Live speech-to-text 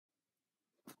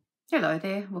Hello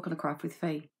there, welcome to Craft with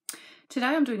Fee. Today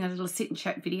I'm doing a little sit and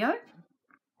chat video,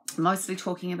 mostly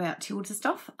talking about Tilda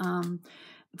stuff.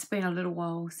 It's been a little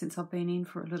while since I've been in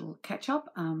for a little catch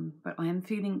up, but I am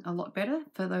feeling a lot better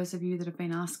for those of you that have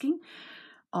been asking.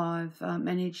 I've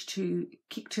managed to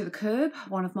kick to the curb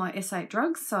one of my S8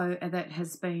 drugs, so that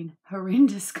has been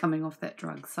horrendous coming off that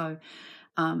drug. So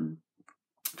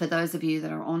for those of you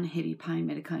that are on heavy pain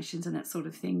medications and that sort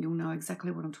of thing, you'll know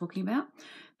exactly what I'm talking about.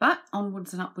 But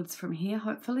onwards and upwards from here,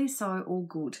 hopefully, so all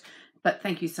good. But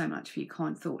thank you so much for your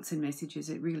kind thoughts and messages.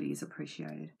 It really is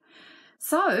appreciated.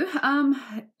 So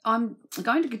I'm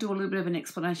going to do a little bit of an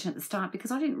explanation at the start because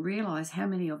I didn't realise how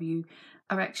many of you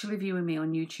are actually viewing me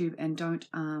on YouTube and don't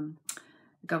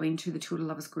go into the Tilda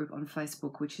Lovers group on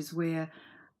Facebook, which is where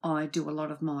I do a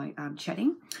lot of my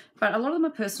chatting. But a lot of my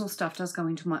personal stuff does go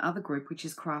into my other group, which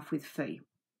is Craft with Fee.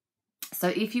 So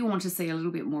if you want to see a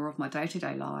little bit more of my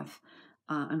day-to-day life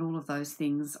and all of those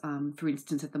things, for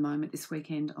instance, at the moment this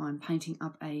weekend, I'm painting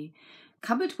up a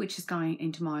cupboard, which is going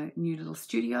into my new little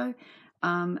studio.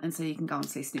 And so you can go and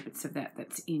see snippets of that.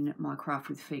 That's in my Craft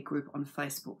with Fee group on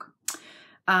Facebook.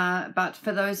 But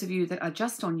for those of you that are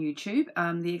just on YouTube,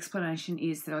 the explanation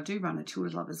is that I do run a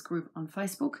Tilda Lovers group on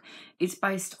Facebook. It's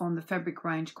based on the fabric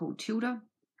range called Tilda.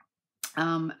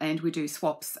 And we do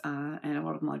swaps, and a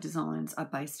lot of my designs are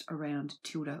based around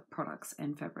Tilda products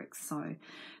and fabrics. So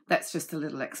that's just a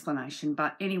little explanation.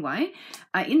 But anyway,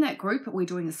 in that group, we're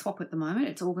doing a swap at the moment.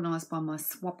 It's organised by my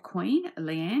swap queen,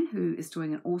 Leanne, who is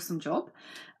doing an awesome job.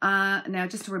 Now,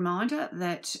 just a reminder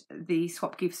that the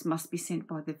swap gifts must be sent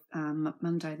by the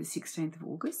Monday, the 16th of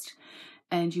August.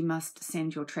 And you must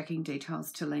send your tracking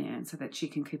details to Leanne so that she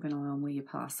can keep an eye on where your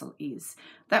parcel is.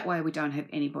 That way we don't have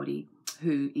anybody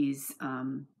who is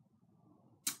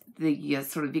the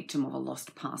sort of victim of a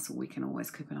lost parcel. We can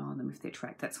always keep an eye on them if they're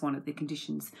tracked. That's one of the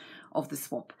conditions of the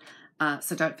swap.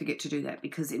 So don't forget to do that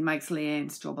because it makes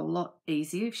Leanne's job a lot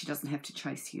easier if she doesn't have to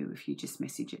chase you if you just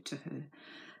message it to her.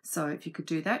 So if you could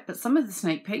do that. But some of the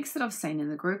sneak peeks that I've seen in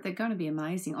the group, they're going to be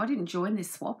amazing. I didn't join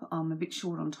this swap. I'm a bit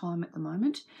short on time at the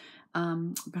moment.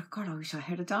 But God, I wish I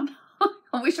had it done.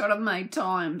 I wish I'd have made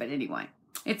time. But anyway,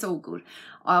 it's all good.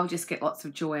 I'll just get lots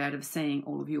of joy out of seeing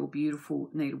all of your beautiful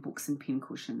needlebooks and pin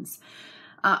cushions.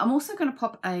 I'm also going to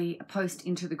pop a post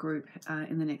into the group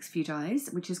in the next few days,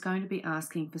 which is going to be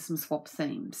asking for some swap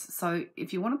themes. So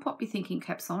if you want to pop your thinking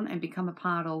caps on and become a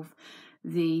part of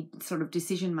the sort of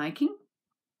decision making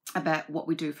about what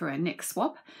we do for our next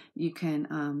swap, you can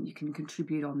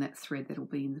contribute on that thread that'll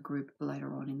be in the group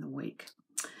later on in the week.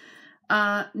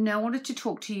 Now, I wanted to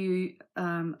talk to you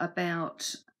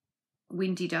about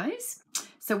Windy Days.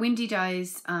 So Windy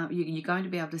Days, you're going to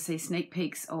be able to see sneak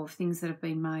peeks of things that have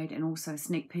been made and also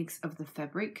sneak peeks of the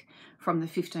fabric from the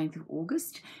 15th of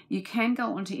August. You can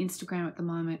go onto Instagram at the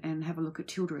moment and have a look at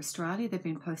Tilda Australia. They've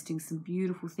been posting some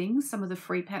beautiful things, some of the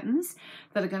free patterns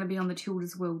that are going to be on the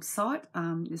Tilda's World site.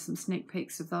 There's some sneak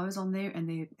peeks of those on there and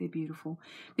they're beautiful.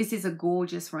 This is a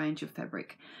gorgeous range of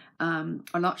fabric. I'm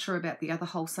not sure about the other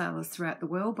wholesalers throughout the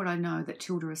world, but I know that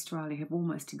Tilda Australia have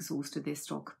almost exhausted their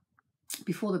stock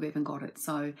before they've even got it.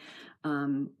 So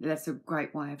that's a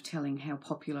great way of telling how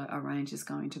popular a range is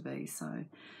going to be. So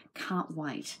can't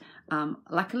wait.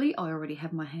 Luckily, I already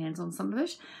have my hands on some of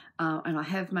it. And I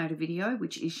have made a video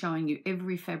which is showing you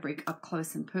every fabric up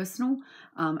close and personal.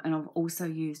 And I've also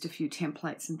used a few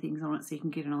templates and things on it so you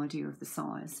can get an idea of the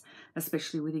size,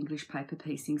 especially with English paper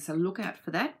piecing. So look out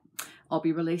for that. I'll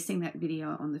be releasing that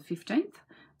video on the 15th.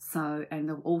 So, and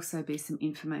there'll also be some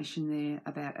information there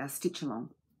about our Stitchalong.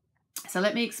 So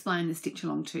let me explain the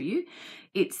Stitchalong to you.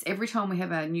 It's every time we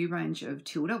have a new range of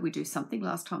Tilda, we do something.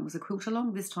 Last time was a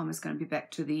Quiltalong. This time it's going to be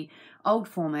back to the old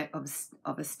format of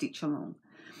a Stitchalong.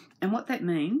 And what that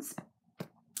means,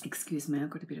 excuse me, I've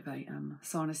got a bit of a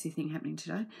sinusy thing happening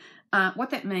today. What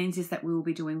that means is that we will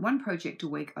be doing one project a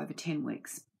week over 10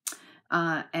 weeks.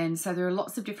 And so there are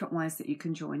lots of different ways that you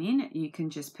can join in. You can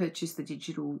just purchase the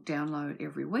digital download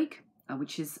every week,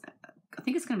 which is, I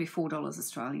think it's going to be $4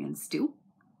 Australian still.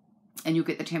 And you'll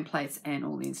get the templates and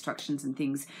all the instructions and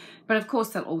things. But of course,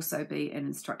 there'll also be an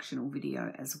instructional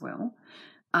video as well.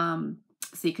 So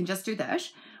you can just do that.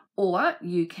 Or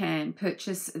you can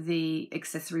purchase the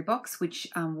accessory box, which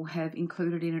will have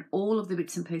included in it all of the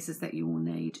bits and pieces that you will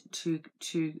need to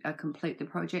complete the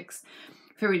projects.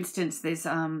 For instance, there's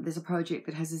a project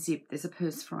that has a zip, there's a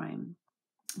purse frame,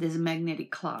 there's a magnetic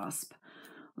clasp.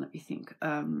 Let me think.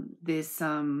 There's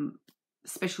some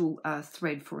special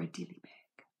thread for a dilly bag.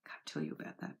 Tell you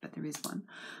about that, but there is one.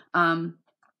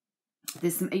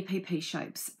 There's some EPP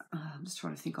shapes. I'm just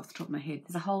trying to think off the top of my head.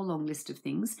 There's a whole long list of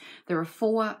things. There are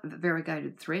 4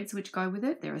 variegated threads which go with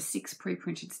it. There are 6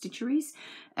 pre-printed stitcheries,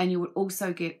 and you would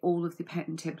also get all of the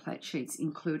pattern template sheets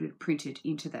included, printed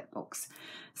into that box.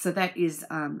 So that is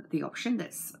the option.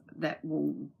 That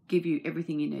will give you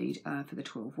everything you need for the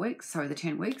 12 weeks, sorry, the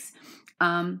 10 weeks.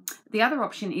 The other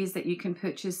option is that you can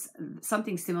purchase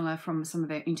something similar from some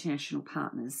of our international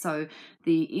partners. So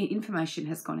the information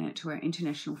has gone out to our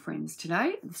international friends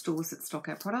today, the stores that stock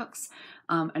our products,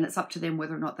 and it's up to them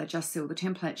whether or not they just sell the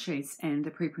template sheets and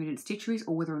the pre-printed stitcheries,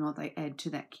 or whether or not they add to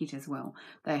that kit as well.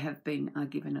 They have been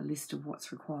given a list of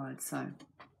what's required. So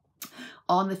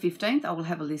on the 15th, I will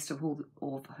have a list of who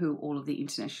all of the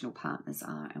international partners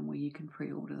are and where you can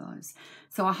pre-order those.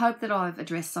 So I hope that I've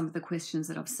addressed some of the questions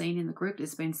that I've seen in the group.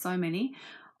 There's been so many.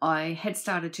 I had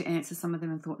started to answer some of them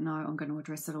and thought, no, I'm going to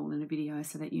address it all in a video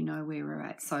so that you know where we're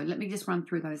at. So let me just run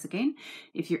through those again.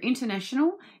 If you're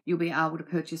international, you'll be able to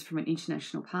purchase from an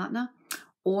international partner,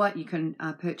 or you can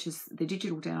purchase the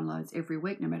digital downloads every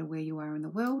week, no matter where you are in the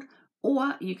world.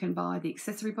 Or you can buy the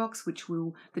accessory box, which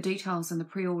the details and the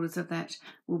pre-orders of that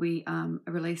will be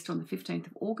released on the 15th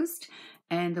of August.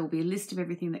 And there will be a list of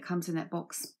everything that comes in that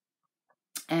box,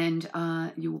 and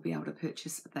you will be able to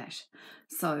purchase that.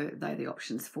 So they're the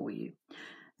options for you.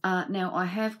 Now I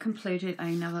have completed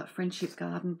another Friendship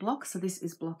Garden block. So this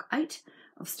is block 8.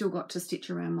 I've still got to stitch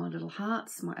around my little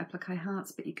hearts, my applique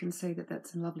hearts, but you can see that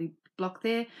that's a lovely block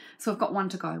there. So I've got 1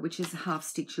 to go, which is a half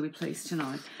stitch, you'll be pleased to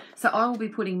know. So I will be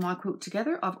putting my quilt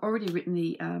together. I've already written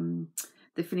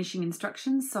the finishing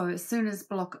instructions. So as soon as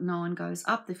block 9 goes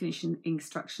up, the finishing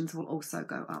instructions will also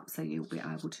go up. So you'll be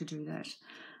able to do that.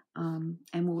 And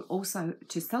we'll also,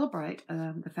 to celebrate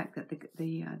the fact that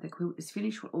the quilt is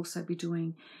finished, we'll also be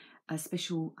doing a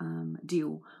special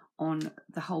deal on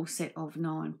the whole set of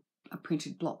 9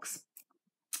 printed blocks.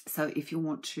 So if you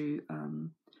want to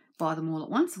buy them all at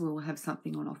once, we'll have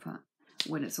something on offer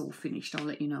when it's all finished. I'll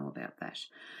let you know about that.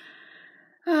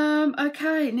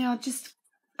 Okay, now I just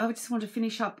want to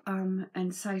finish up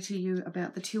and say to you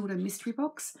about the Tilda mystery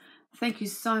box. Thank you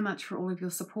so much for all of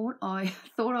your support. I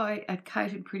thought I had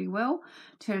catered pretty well.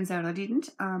 Turns out I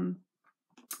didn't.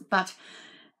 But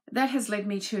that has led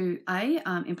me to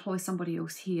employ somebody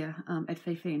else here at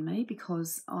Fifi and Me,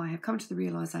 because I have come to the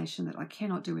realisation that I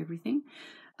cannot do everything.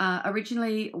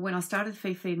 Originally, when I started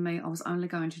Fifi and Me, I was only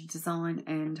going to design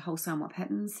and wholesale my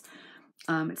patterns.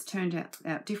 It's turned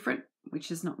out different, which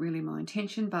is not really my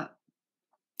intention, but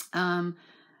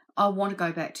I want to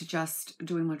go back to just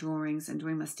doing my drawings and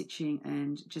doing my stitching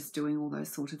and just doing all those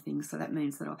sort of things. So that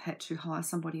means that I've had to hire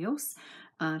somebody else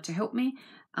to help me,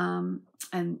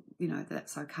 and you know,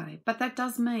 that's okay. But that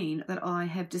does mean that I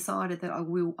have decided that I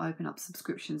will open up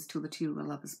subscriptions to the Tilda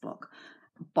Lovers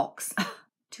box.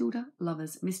 Tilda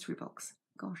Lovers mystery box.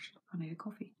 Gosh, I need a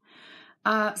coffee.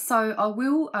 So I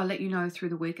will let you know through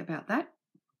the week about that.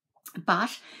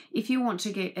 But if you want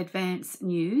to get advance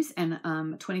news and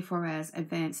 24 hours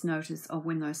advance notice of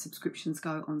when those subscriptions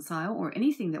go on sale, or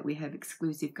anything that we have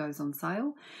exclusive goes on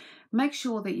sale, make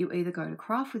sure that you either go to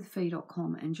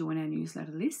craftwithfi.com and join our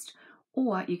newsletter list,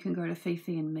 or you can go to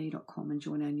fifiandme.com and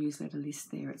join our newsletter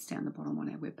list there. It's down the bottom on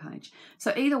our webpage.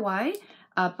 So either way,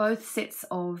 both sets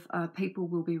of people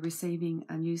will be receiving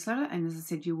a newsletter, and as I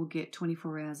said, you will get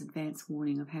 24 hours advance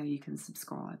warning of how you can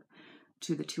subscribe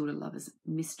to the Tilda Lovers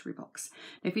mystery box.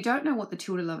 Now, if you don't know what the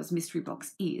Tilda Lovers mystery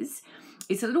box is,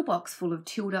 it's a little box full of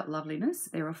Tilda loveliness.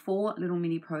 There are 4 little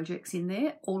mini projects in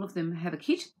there. All of them have a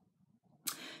kit.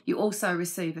 You also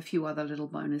receive a few other little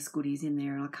bonus goodies in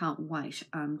there, and I can't wait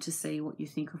to see what you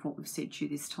think of what we've said to you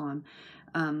this time.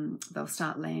 They'll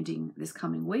start landing this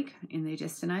coming week in their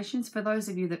destinations. For those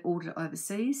of you that order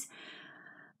overseas,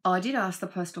 I did ask the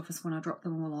post office when I dropped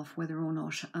them all off whether or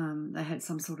not they had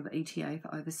some sort of ETA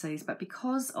for overseas, but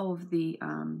because of the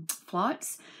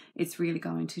flights, it's really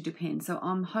going to depend. So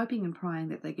I'm hoping and praying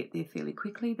that they get there fairly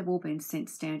quickly. They've all been sent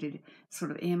standard sort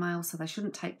of airmail, so they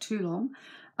shouldn't take too long,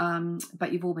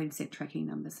 but you've all been sent tracking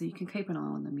numbers, so you can keep an eye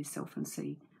on them yourself and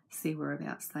see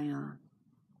whereabouts they are.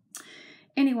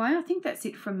 Anyway, I think that's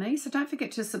it from me. So don't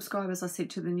forget to subscribe, as I said,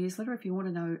 to the newsletter if you want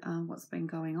to know what's been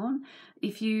going on.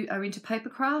 If you are into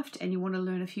papercraft and you want to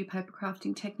learn a few paper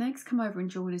crafting techniques, come over and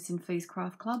join us in Fee's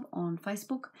Craft Club on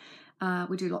Facebook.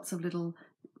 We do lots of little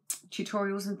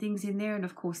tutorials and things in there, and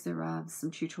of course there are some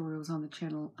tutorials on the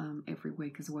channel every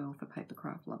week as well for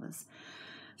papercraft lovers.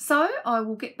 So I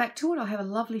will get back to it. I have a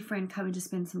lovely friend coming to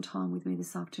spend some time with me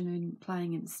this afternoon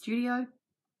playing in the studio,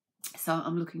 so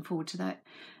I'm looking forward to that.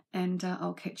 And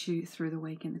I'll catch you through the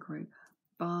week in the group.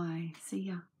 Bye. See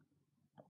ya.